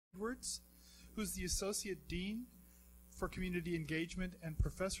Edwards, who's the Associate Dean for Community Engagement and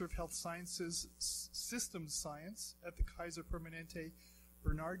Professor of Health Sciences Systems Science at the Kaiser Permanente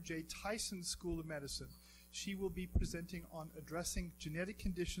Bernard J. Tyson School of Medicine. She will be presenting on addressing genetic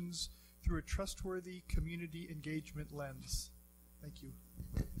conditions through a trustworthy community engagement lens. Thank you.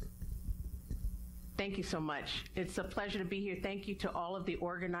 Thank you so much. It's a pleasure to be here. Thank you to all of the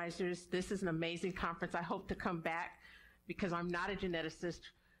organizers. This is an amazing conference. I hope to come back because I'm not a geneticist,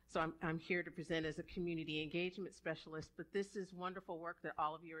 so I'm here to present as a community engagement specialist. But this is wonderful work that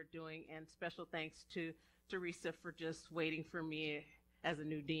all of you are doing, and special thanks to Teresa for just waiting for me as a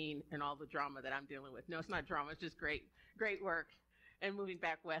new dean and all the drama that I'm dealing with. No, it's not drama, it's just great work, and moving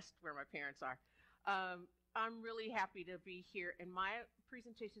back west where my parents are. I'm really happy to be here, and my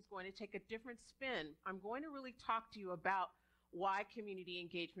presentation is going to take a different spin. I'm going to really talk to you about why community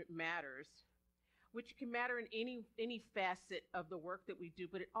engagement matters, which can matter in any facet of the work that we do,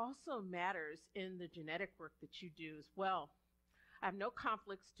 but it also matters in the genetic work that you do as well. I have no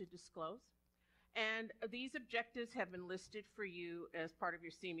conflicts to disclose, and these objectives have been listed for you as part of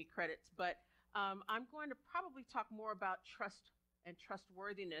your CME credits, but I'm going to probably talk more about trust and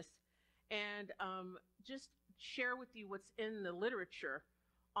trustworthiness, and just share with you what's in the literature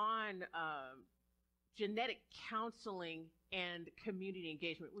on genetic counseling and community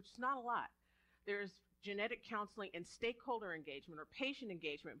engagement, which is not a lot. There's genetic counseling and stakeholder engagement or patient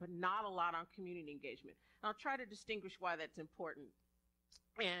engagement, but not a lot on community engagement. And I'll try to distinguish why that's important.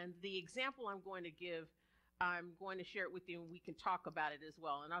 And the example I'm going to give, I'm going to share it with you and we can talk about it as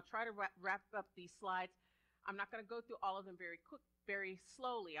well. And I'll try to wrap up these slides. I'm not going to go through all of them very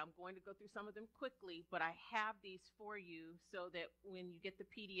slowly. I'm going to go through some of them quickly, but I have these for you so that when you get the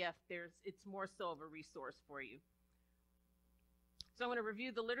PDF, it's more so of a resource for you. So I'm going to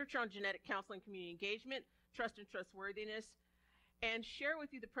review the literature on genetic counseling, community engagement, trust and trustworthiness, and share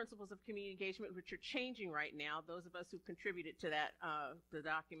with you the principles of community engagement, which are changing right now. Those of us who contributed to that, the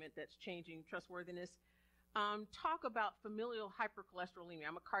document that's changing trustworthiness. Talk about familial hypercholesterolemia.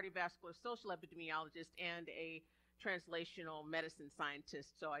 I'm a cardiovascular social epidemiologist and a translational medicine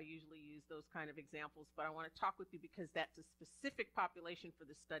scientist, so I usually use those kind of examples, but I want to talk with you because that's a specific population for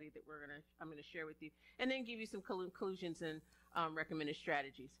the study that I'm going to share with you, and then give you some conclusions and recommended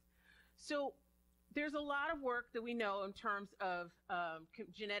strategies. So there's a lot of work that we know in terms of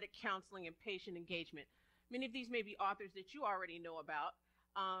genetic counseling and patient engagement. Many of these may be authors that you already know about.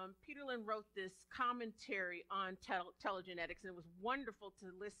 Peter Lynn wrote this commentary on telegenetics, and it was wonderful to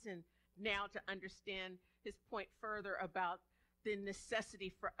listen now to understand his point further about the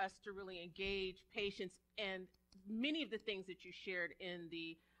necessity for us to really engage patients, and many of the things that you shared in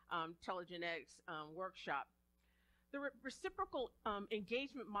the telegenetics workshop. The reciprocal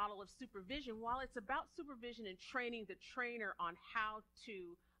engagement model of supervision, while it's about supervision and training the trainer on how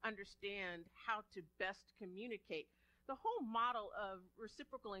to understand how to best communicate, the whole model of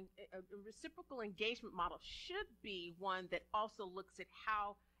reciprocal engagement model should be one that also looks at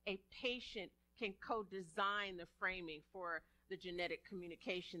how a patient can co-design the framing for the genetic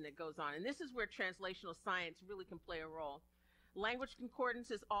communication that goes on. And this is where translational science really can play a role. Language concordance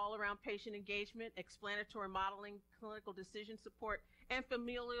is all around patient engagement, explanatory modeling, clinical decision support, and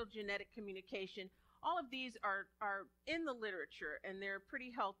familial genetic communication. All of these are in the literature, and they're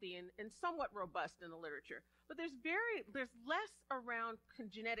pretty healthy and somewhat robust in the literature. But there's less around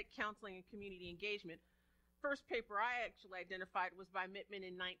genetic counseling and community engagement. First paper I actually identified was by Mittman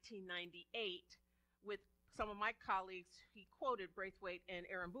in 1998 with some of my colleagues. He quoted Braithwaite and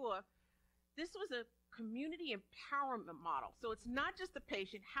Arambua. This was a community empowerment model. So it's not just the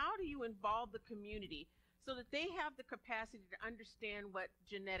patient. How do you involve the community so that they have the capacity to understand what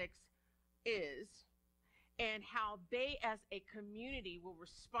genetics is and how they as a community will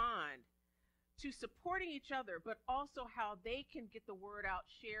respond to supporting each other, but also how they can get the word out,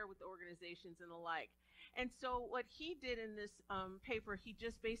 share with the organizations and the like. And so what he did in this paper, he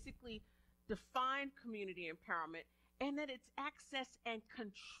just basically defined community empowerment and that it's access and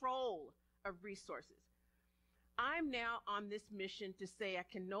control of resources. I'm now on this mission to say I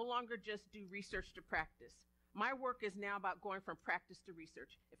can no longer just do research to practice. My work is now about going from practice to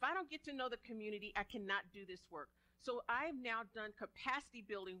research. If I don't get to know the community, I cannot do this work. So I've now done capacity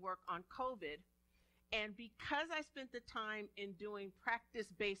building work on COVID, and because I spent the time in doing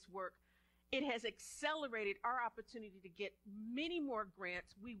practice-based work, it has accelerated our opportunity to get many more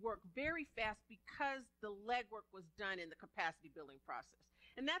grants. We work very fast because the legwork was done in the capacity building process.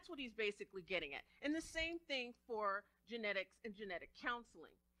 And that's what he's basically getting at. And the same thing for genetics and genetic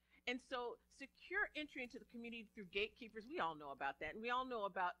counseling. And so secure entry into the community through gatekeepers, we all know about that. And we all know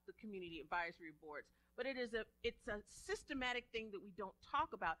about the community advisory boards. But it's a systematic thing that we don't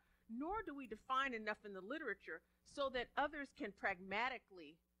talk about, nor do we define enough in the literature so that others can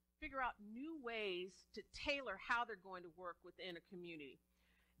pragmatically figure out new ways to tailor how they're going to work within a community.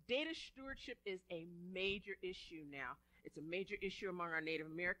 Data stewardship is a major issue now. It's a major issue among our Native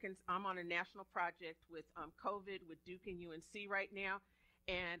Americans. I'm on a national project with COVID with Duke and UNC right now,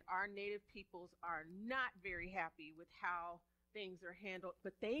 and our Native peoples are not very happy with how things are handled,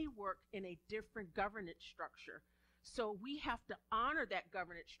 but they work in a different governance structure. So we have to honor that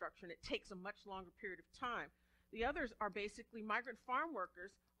governance structure, and it takes a much longer period of time. The others are basically migrant farm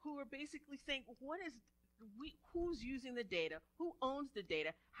workers who are basically saying, who's using the data? Who owns the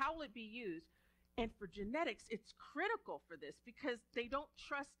data? How will it be used? And for genetics, it's critical for this because they don't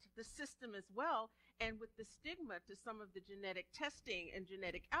trust the system as well. And with the stigma to some of the genetic testing and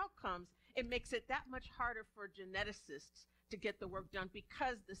genetic outcomes, it makes it that much harder for geneticists to get the work done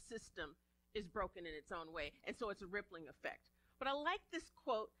because the system is broken in its own way. And so it's a rippling effect. But I like this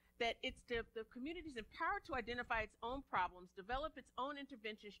quote that it's the community is empowered to identify its own problems, develop its own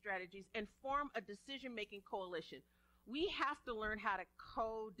intervention strategies, and form a decision-making coalition. We have to learn how to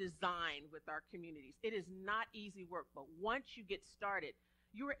co-design with our communities. It is not easy work, but once you get started,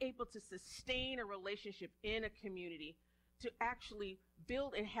 you are able to sustain a relationship in a community to actually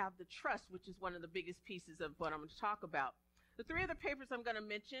build and have the trust, which is one of the biggest pieces of what I'm going to talk about. The three other papers I'm going to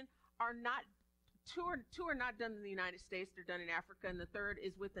mention are not Two are not done in the United States, they're done in Africa, and the third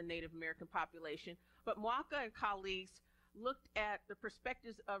is with the Native American population. But Mwaka and colleagues looked at the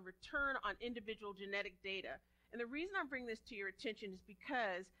perspectives of return on individual genetic data. And the reason I'm bringing this to your attention is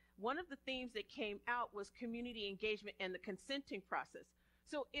because one of the themes that came out was community engagement and the consenting process.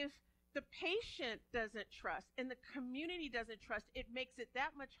 So if the patient doesn't trust and the community doesn't trust, it makes it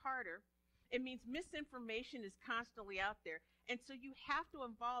that much harder. It means misinformation is constantly out there. And so you have to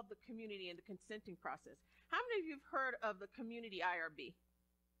involve the community in the consenting process. How many of you have heard of the community IRB?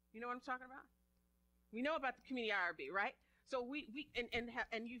 You know what I'm talking about? We know about the community IRB, right? So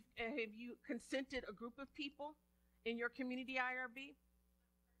have you consented a group of people in your community IRB?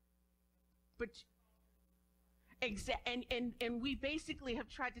 But and we basically have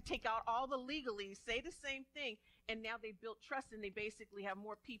tried to take out all the legalese, say the same thing, and now they built trust and they basically have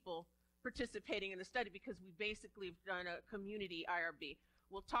more people participating in the study because we basically have done a community IRB.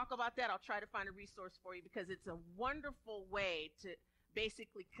 We'll talk about that. I'll try to find a resource for you because it's a wonderful way to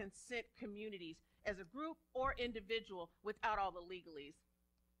basically consent communities as a group or individual without all the legalese.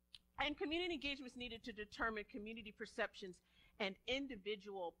 And community engagement is needed to determine community perceptions and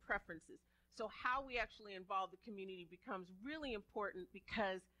individual preferences. So how we actually involve the community becomes really important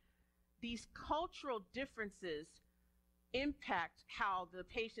because these cultural differences impact how the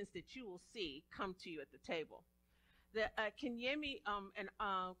patients that you will see come to you at the table. The Kenyemi and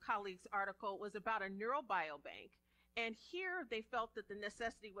colleagues' article was about a neurobiobank, and here they felt that the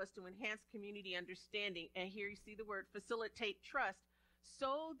necessity was to enhance community understanding, and here you see the word facilitate trust,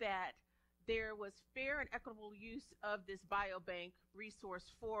 so that there was fair and equitable use of this biobank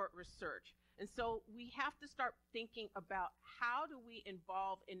resource for research. And so we have to start thinking about how do we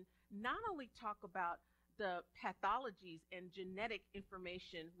involve in not only talk about the pathologies and genetic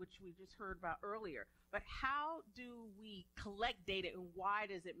information, which we just heard about earlier, but how do we collect data and why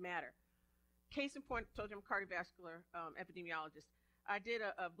does it matter? Case in point, I told you I'm a cardiovascular epidemiologist. I did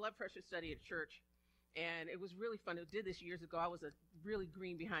a blood pressure study at church, and it was really fun. I did this years ago. I was a really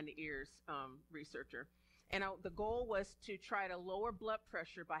green behind the ears researcher. And the goal was to try to lower blood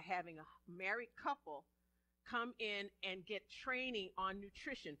pressure by having a married couple come in and get training on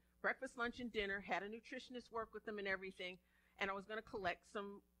nutrition. Breakfast, lunch, and dinner, had a nutritionist work with them and everything, and I was going to collect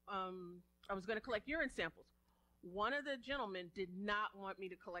urine samples. One of the gentlemen did not want me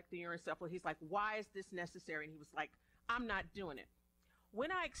to collect the urine sample. He's like, why is this necessary? And he was like, I'm not doing it.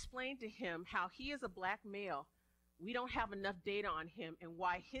 When I explained to him how he is a black male, we don't have enough data on him and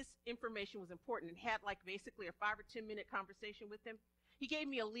why his information was important and had like basically a 5 or 10 minute conversation with him, he gave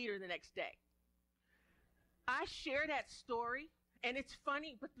me a liter the next day. I share that story. And it's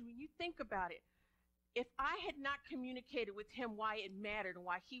funny, but when you think about it, if I had not communicated with him why it mattered and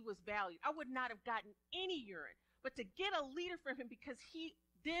why he was valued, I would not have gotten any urine. But to get a liter from him because he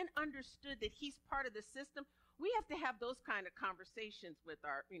then understood that he's part of the system, we have to have those kind of conversations with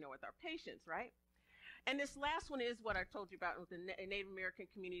our patients, right? And this last one is what I told you about with the Native American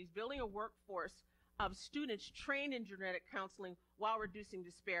communities, building a workforce of students trained in genetic counseling while reducing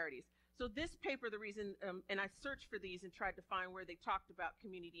disparities. So this paper, the reason, and I searched for these and tried to find where they talked about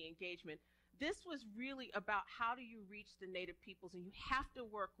community engagement. this was really about how do you reach the Native peoples, and you have to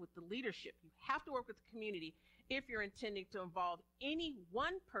work with the leadership. You have to work with the community if you're intending to involve any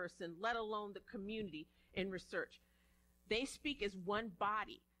one person, let alone the community, in research. They speak as one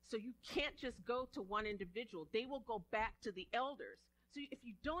body, so you can't just go to one individual. They will go back to the elders. So if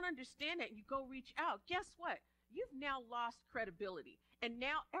you don't understand that, you go reach out. Guess what? You've now lost credibility, and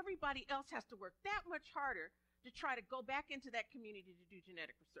now everybody else has to work that much harder to try to go back into that community to do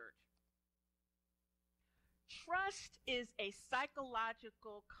genetic research. Trust is a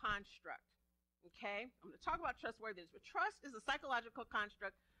psychological construct. Okay, I'm going to talk about trustworthiness, but trust is a psychological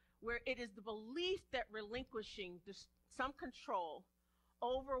construct where it is the belief that relinquishing some control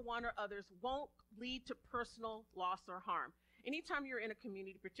over one or others won't lead to personal loss or harm. Anytime you're in a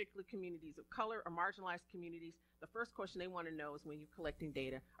community, particularly communities of color or marginalized communities, the first question they want to know is when you're collecting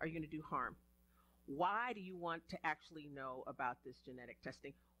data, are you going to do harm? Why do you want to actually know about this genetic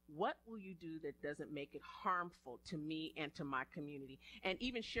testing? What will you do that doesn't make it harmful to me and to my community? And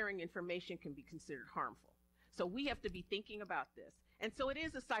even sharing information can be considered harmful. So we have to be thinking about this. And so it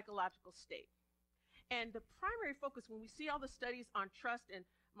is a psychological state. And the primary focus, when we see all the studies on trust, and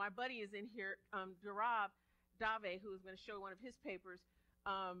my buddy is in here, Gaurav Dave, who is going to show one of his papers,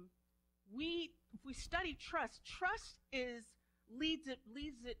 if we study trust, trust leads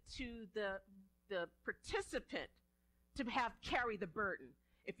it to the participant to carry the burden.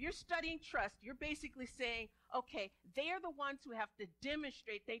 If you're studying trust, you're basically saying, okay, they're the ones who have to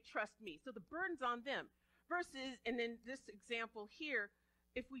demonstrate they trust me. So the burden's on them. Versus, and in this example here,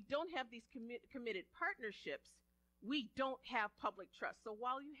 if we don't have these committed partnerships, we don't have public trust. So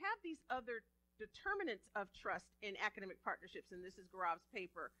while you have these other determinants of trust in academic partnerships, and this is Gaurav's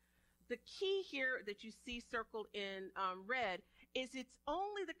paper, the key here that you see circled in red is it's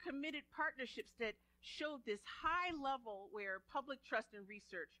only the committed partnerships that show this high level where public trust and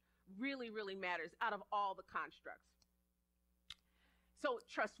research really, really matters out of all the constructs. So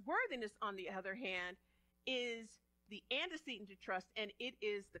trustworthiness, on the other hand, is the antecedent to trust, and it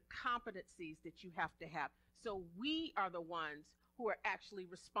is the competencies that you have to have. So we are the ones who are actually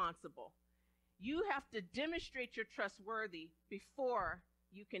responsible. You have to demonstrate you're trustworthy before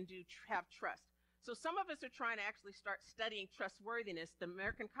you can have trust. So some of us are trying to actually start studying trustworthiness. The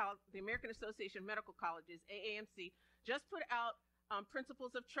American Association of Medical Colleges, AAMC, just put out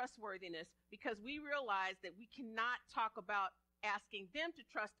principles of trustworthiness because we realize that we cannot talk about asking them to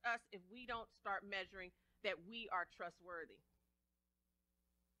trust us if we don't start measuring that we are trustworthy.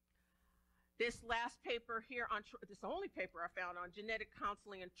 This last paper here this only paper I found on genetic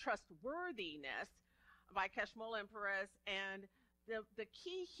counseling and trustworthiness by Kashmola and Perez, and the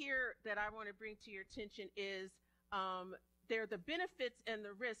key here that I want to bring to your attention is there are the benefits and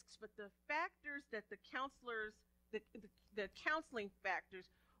the risks, but the factors that the counseling factors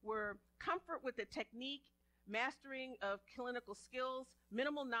were comfort with the technique, mastering of clinical skills,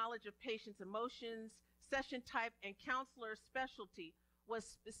 minimal knowledge of patients' emotions, session type, and counselor specialty was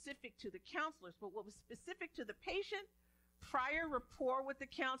specific to the counselors. But what was specific to the patient, prior rapport with the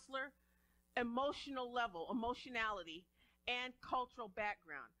counselor, emotional level, emotionality, and cultural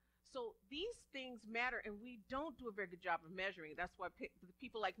background. So these things matter, and we don't do a very good job of measuring. That's why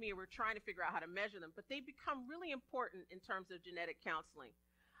people like me, we're trying to figure out how to measure them, but they become really important in terms of genetic counseling.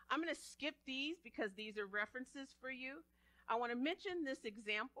 I'm going to skip these because these are references for you. I want to mention this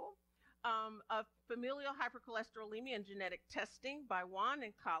example of familial hypercholesterolemia and genetic testing by Juan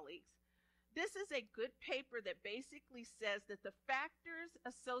and colleagues. This is a good paper that basically says that the factors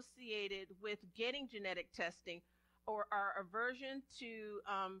associated with getting genetic testing or our aversion to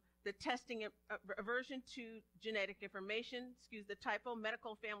the testing, aversion to genetic information, excuse the typo,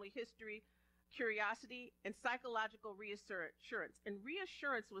 medical family history, curiosity, and psychological reassurance. And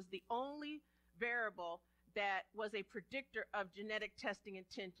reassurance was the only variable that was a predictor of genetic testing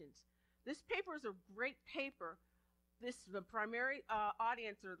intentions. This paper is a great paper. The primary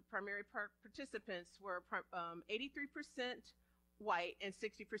audience or the primary participants were 83% white and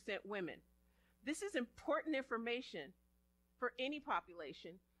 60% women. This is important information for any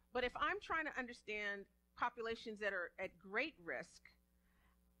population, but if I'm trying to understand populations that are at great risk,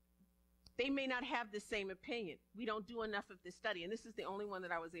 they may not have the same opinion. We don't do enough of this study, and this is the only one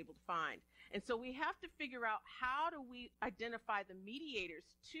that I was able to find. And so we have to figure out how do we identify the mediators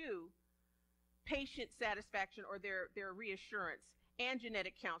to patient satisfaction or their reassurance and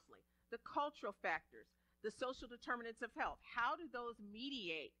genetic counseling, the cultural factors, the social determinants of health. How do those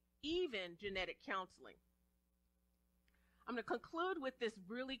mediate even genetic counseling? I'm going to conclude with this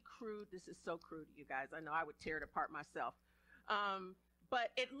really crude, this is so crude, you guys. I know I would tear it apart myself. But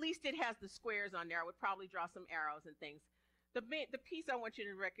at least it has the squares on there. I would probably draw some arrows and things. The piece I want you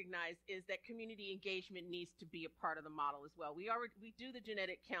to recognize is that community engagement needs to be a part of the model as well. We do the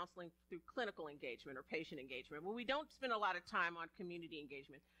genetic counseling through clinical engagement or patient engagement, but we don't spend a lot of time on community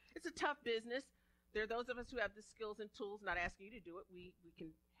engagement. It's a tough business. There are those of us who have the skills and tools, not asking you to do it. We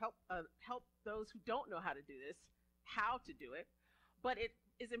can help those who don't know how to do this, how to do it. But it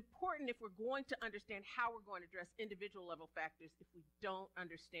is important if we're going to understand how we're going to address individual level factors if we don't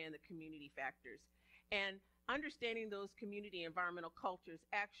understand the community factors. And understanding those community environmental cultures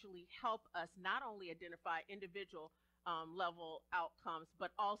actually help us not only identify individual level outcomes,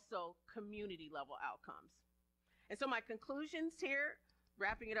 but also community level outcomes. And so my conclusions here,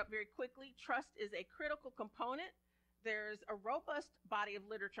 wrapping it up very quickly, trust is a critical component. There's a robust body of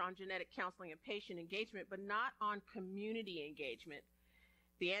literature on genetic counseling and patient engagement, but not on community engagement.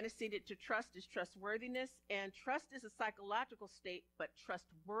 The antecedent to trust is trustworthiness, and trust is a psychological state, but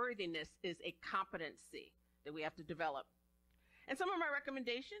trustworthiness is a competency that we have to develop. And some of my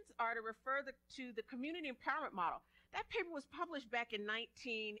recommendations are to refer to the community empowerment model. That paper was published back in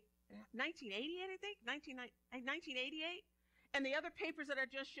 1988, I think, 1988. And the other papers that I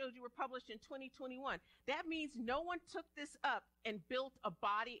just showed you were published in 2021. That means no one took this up and built a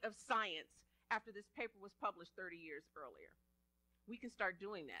body of science after this paper was published 30 years earlier. We can start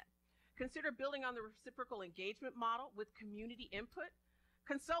doing that. Consider building on the reciprocal engagement model with community input.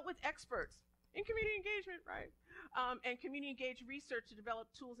 Consult with experts in community engagement, right? And community engaged research to develop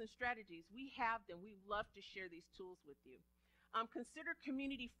tools and strategies. We have them. We love to share these tools with you. Consider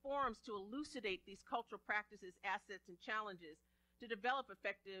community forums to elucidate these cultural practices, assets, and challenges to develop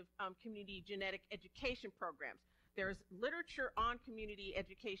effective community genetic education programs. There's literature on community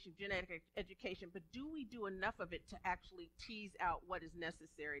education, genetic education, but do we do enough of it to actually tease out what is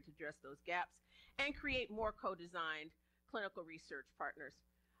necessary to address those gaps and create more co-designed clinical research partners?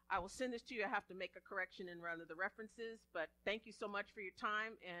 I will send this to you. I have to make a correction in one of the references, but thank you so much for your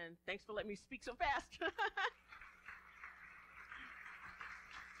time, and thanks for letting me speak so fast.